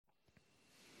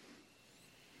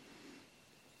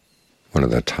one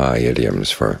of the Thai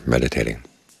idioms for meditating.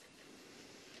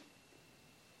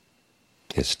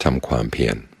 It's tam kwam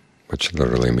pian, which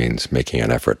literally means making an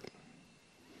effort.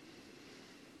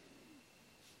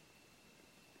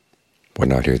 We're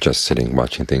not here just sitting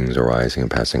watching things arising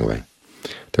and passing away.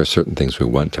 There are certain things we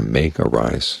want to make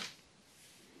arise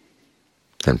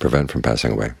and prevent from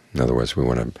passing away. In other words, we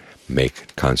want to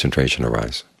make concentration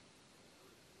arise,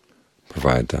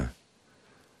 provide the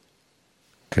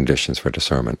conditions for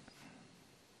discernment.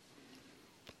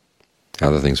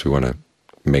 Other things we want to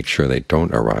make sure they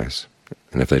don't arise,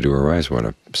 and if they do arise, we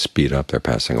want to speed up their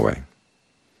passing away.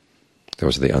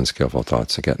 Those are the unskillful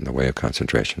thoughts that get in the way of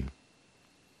concentration.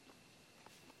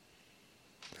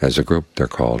 As a group, they're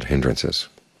called hindrances.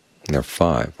 And there are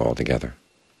 5 altogether: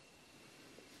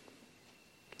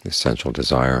 essential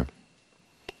desire,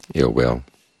 ill will,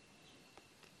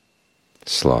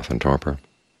 sloth and torpor,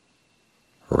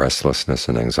 restlessness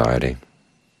and anxiety,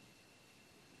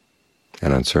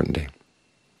 and uncertainty.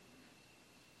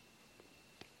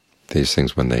 These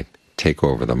things, when they take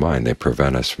over the mind, they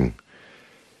prevent us from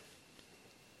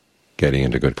getting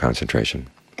into good concentration,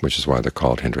 which is why they're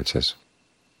called hindrances.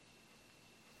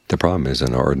 The problem is,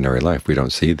 in our ordinary life, we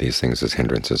don't see these things as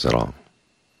hindrances at all.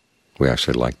 We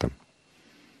actually like them.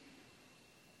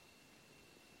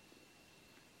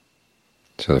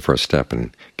 So the first step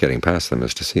in getting past them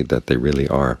is to see that they really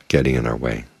are getting in our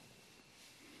way.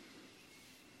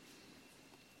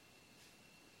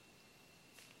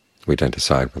 We tend to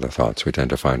side with our thoughts. We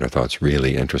tend to find our thoughts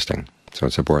really interesting. So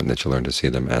it's important that you learn to see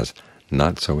them as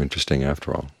not so interesting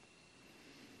after all,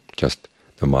 just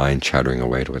the mind chattering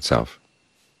away to itself,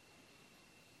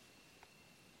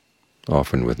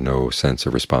 often with no sense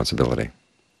of responsibility.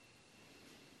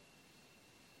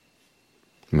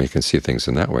 When you can see things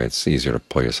in that way, it's easier to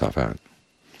pull yourself out.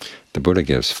 The Buddha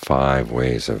gives 5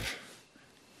 ways of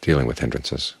dealing with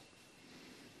hindrances,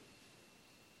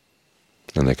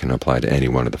 and they can apply to any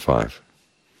one of the 5.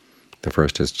 The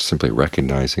first is simply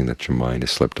recognizing that your mind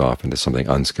has slipped off into something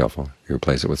unskillful. You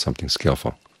replace it with something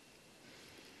skillful.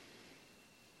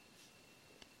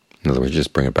 In other words, you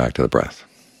just bring it back to the breath,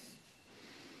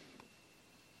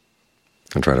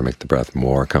 and try to make the breath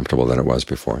more comfortable than it was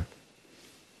before.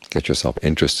 Get yourself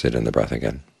interested in the breath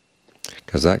again,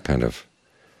 because that kind of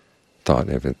thought,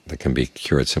 that can be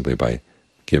cured simply by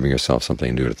giving yourself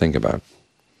something new to think about,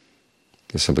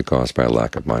 is simply caused by a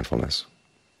lack of mindfulness.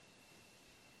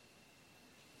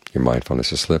 Your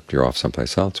mindfulness has slipped, you're off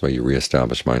someplace else, where you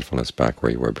reestablish mindfulness back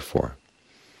where you were before,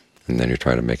 and then you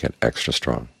try to make it extra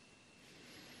strong.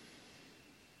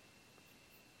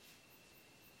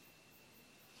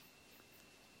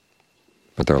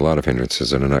 But there are a lot of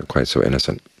hindrances that are not quite so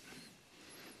innocent.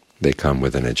 They come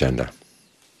with an agenda.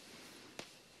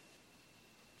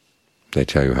 They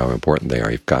tell you how important they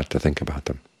are. You've got to think about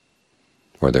them,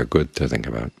 or they're good to think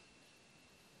about.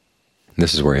 And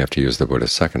this is where you have to use the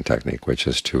Buddha's second technique, which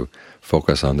is to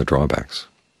focus on the drawbacks.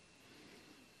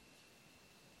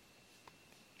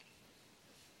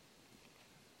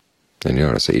 And you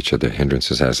notice that each of the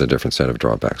hindrances has a different set of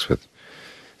drawbacks. With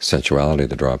sensuality,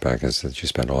 the drawback is that you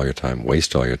spend all your time,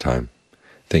 waste all your time,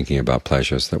 thinking about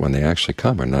pleasures that when they actually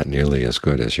come are not nearly as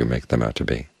good as you make them out to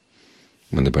be.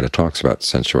 When the Buddha talks about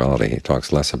sensuality, he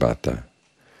talks less about the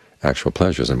actual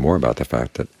pleasures and more about the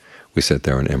fact that we sit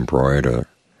there and embroider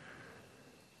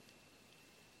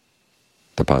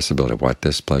the possibility of what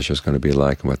this pleasure is going to be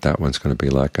like and what that one's going to be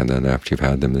like, and then after you've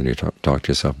had them, then you talk to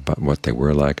yourself about what they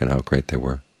were like and how great they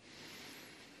were.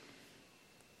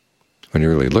 When you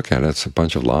really look at it, it's a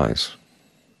bunch of lies.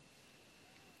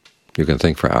 You can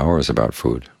think for hours about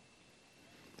food.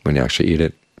 When you actually eat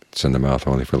it, it's in the mouth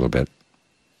only for a little bit.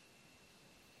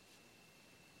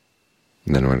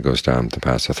 And then when it goes down to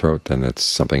pass the throat, then it's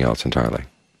something else entirely.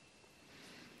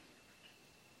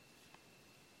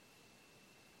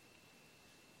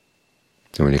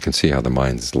 So when you can see how the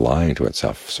mind is lying to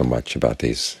itself so much about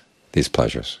these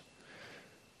pleasures,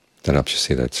 that helps you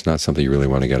see that it's not something you really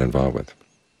want to get involved with.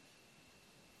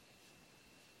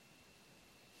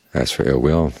 As for ill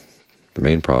will, the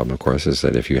main problem, of course, is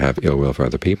that if you have ill will for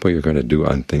other people, you're going to do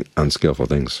unskillful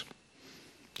things.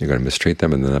 You're going to mistreat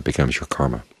them, and then that becomes your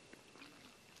karma.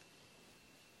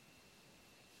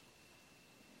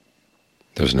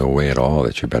 There's no way at all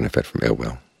that you benefit from ill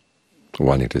will,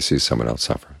 wanting to see someone else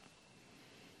suffer.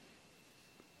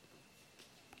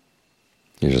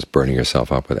 You're just burning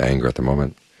yourself up with anger at the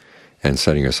moment and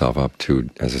setting yourself up to,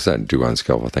 as I said, do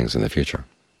unskillful things in the future.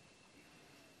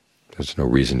 There's no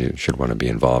reason you should want to be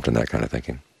involved in that kind of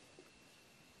thinking.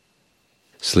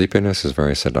 Sleepiness is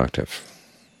very seductive,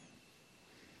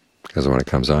 because when it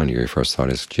comes on you, your first thought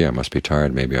is, gee, I must be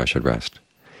tired, maybe I should rest.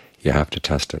 You have to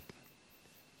test it.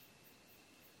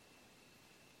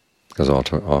 Because all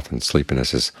too often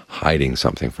sleepiness is hiding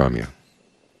something from you.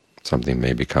 Something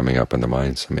may be coming up in the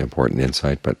mind, some important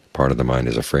insight, but part of the mind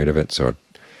is afraid of it, so it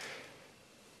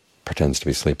pretends to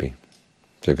be sleepy.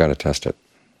 So you've got to test it,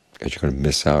 because you're going to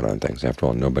miss out on things. After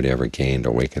all, nobody ever gained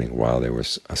awakening while they were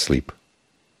asleep.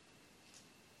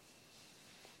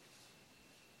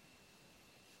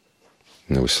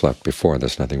 And who slept before,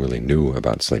 there's nothing really new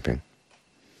about sleeping.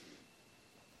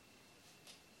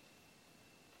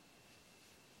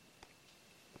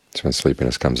 So when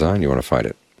sleepiness comes on, you want to fight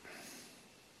it.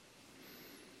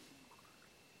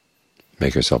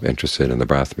 Make yourself interested in the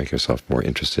breath. Make yourself more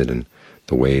interested in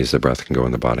the ways the breath can go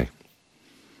in the body.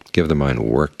 Give the mind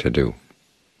work to do.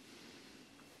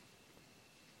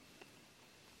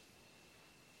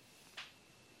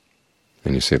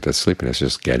 And you see that sleepiness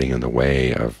is just getting in the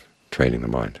way of training the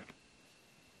mind.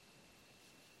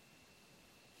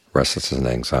 Restlessness and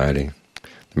anxiety.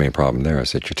 The main problem there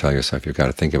is that you tell yourself you've got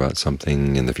to think about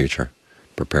something in the future,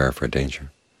 prepare for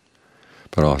danger.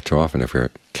 But all too often, if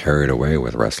you're carried away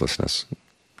with restlessness,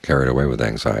 carried away with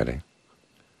anxiety,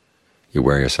 you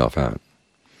wear yourself out.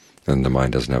 Then the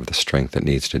mind doesn't have the strength it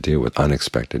needs to deal with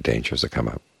unexpected dangers that come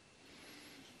up.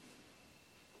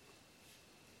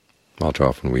 All too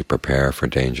often we prepare for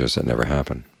dangers that never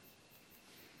happen.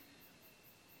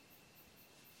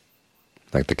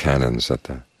 Like the cannons that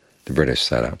the British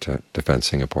set out to defend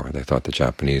Singapore. They thought the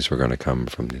Japanese were going to come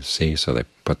from the sea, so they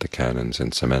put the cannons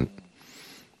in cement,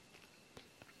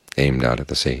 aimed out at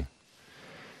the sea.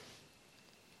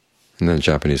 And then the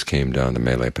Japanese came down the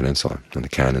Malay Peninsula, and the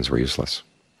cannons were useless.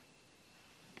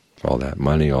 All that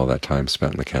money, all that time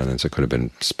spent on the cannons, it could have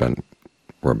been spent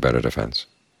for a better defense.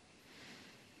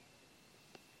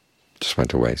 Just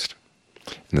went to waste.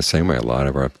 In the same way, a lot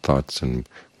of our thoughts and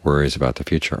worries about the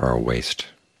future are a waste.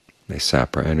 They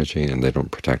sap our energy and they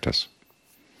don't protect us.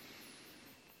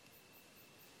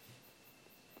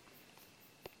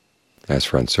 As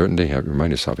for uncertainty, you have to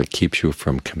remind yourself it keeps you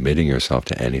from committing yourself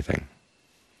to anything,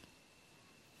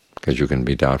 because you can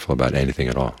be doubtful about anything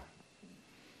at all.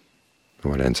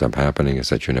 And what ends up happening is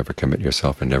that you never commit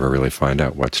yourself and never really find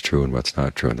out what's true and what's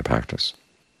not true in the practice.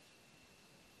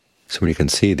 So when you can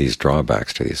see these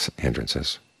drawbacks to these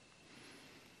hindrances,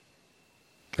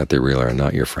 that they really are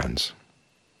not your friends,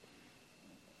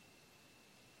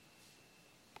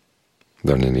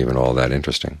 they're not even all that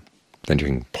interesting, then you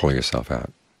can pull yourself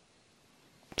out.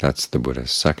 That's the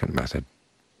Buddha's second method.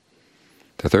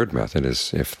 The third method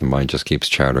is if the mind just keeps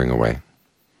chattering away,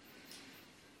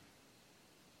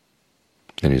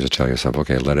 then you just tell yourself,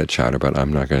 okay, let it chatter, but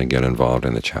I'm not going to get involved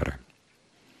in the chatter.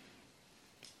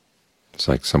 It's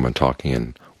like someone talking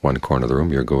in one corner of the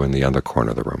room, you go in the other corner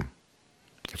of the room.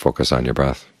 You focus on your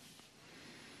breath.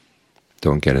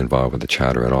 Don't get involved with the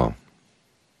chatter at all.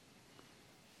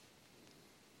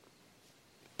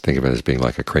 Think of it as being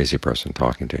like a crazy person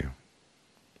talking to you,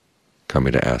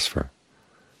 coming to ask for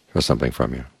something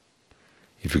from you.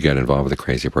 If you get involved with a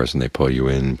crazy person, they pull you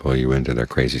into their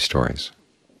crazy stories.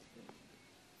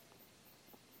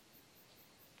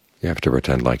 You have to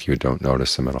pretend like you don't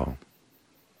notice them at all.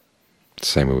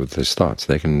 Same with his thoughts.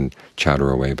 They can chatter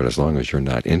away, but as long as you're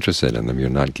not interested in them, you're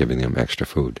not giving them extra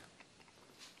food.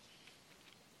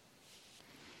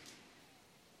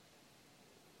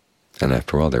 And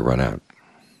after all, they run out.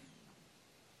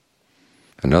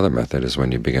 Another method is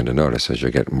when you begin to notice, as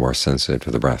you get more sensitive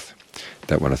to the breath,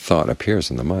 that when a thought appears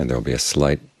in the mind, there will be a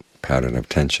slight pattern of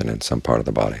tension in some part of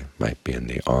the body. It might be in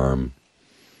the arm,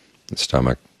 the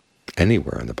stomach,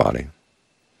 anywhere in the body.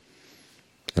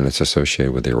 And it's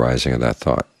associated with the arising of that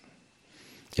thought.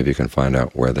 If you can find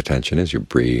out where the tension is, you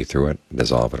breathe through it,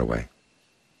 dissolve it away.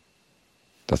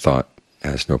 The thought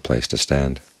has no place to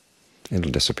stand.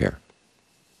 It'll disappear.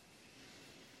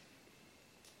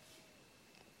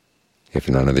 If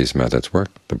none of these methods work,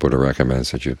 the Buddha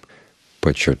recommends that you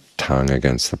put your tongue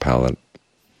against the palate,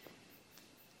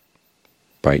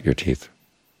 bite your teeth,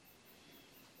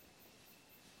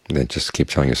 and then just keep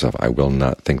telling yourself, I will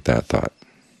not think that thought.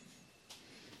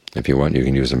 If you want, you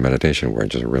can use a meditation where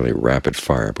it's just really rapid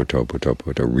fire, butto, butto,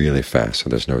 butto, really fast, so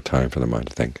there's no time for the mind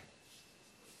to think.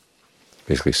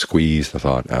 Basically squeeze the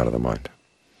thought out of the mind.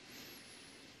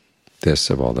 This,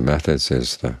 of all the methods,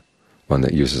 is the one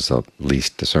that uses the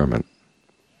least discernment,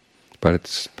 but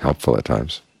it's helpful at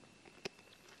times.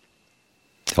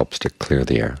 Helps to clear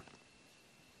the air.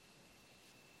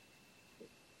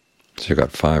 So you've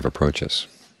got 5 approaches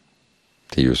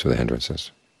to use for the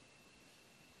hindrances.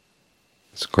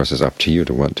 Of course, it's up to you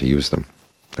to want to use them.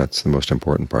 That's the most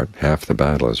important part. Half the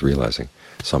battle is realizing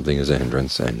something is a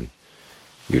hindrance and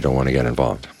you don't want to get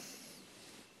involved.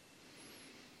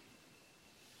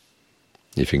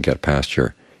 If you can get past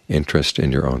your interest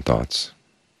in your own thoughts,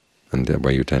 and the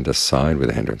way you tend to side with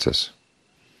the hindrances.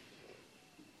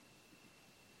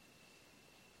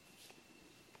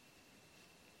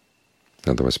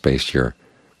 In other words, base your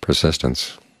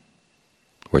persistence,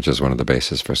 which is one of the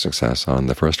bases for success, on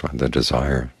the first one, the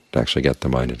desire to actually get the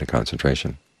mind into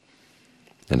concentration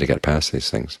and to get past these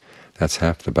things. That's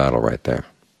half the battle right there.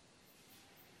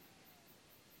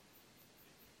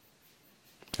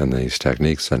 And these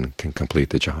techniques then can complete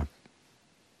the job.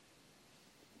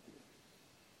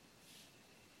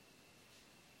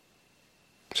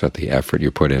 So that the effort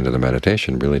you put into the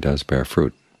meditation really does bear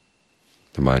fruit.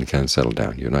 The mind can settle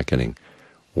down. You're not getting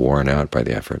worn out by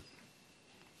the effort.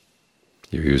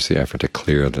 You use the effort to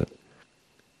clear the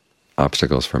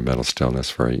obstacles for mental stillness,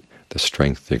 for the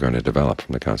strength you're going to develop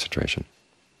from the concentration.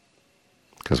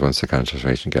 Because once the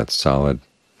concentration gets solid,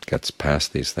 gets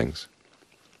past these things,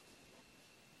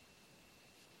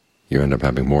 you end up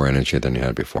having more energy than you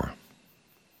had before.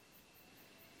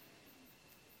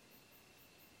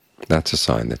 That's a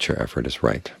sign that your effort is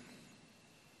right.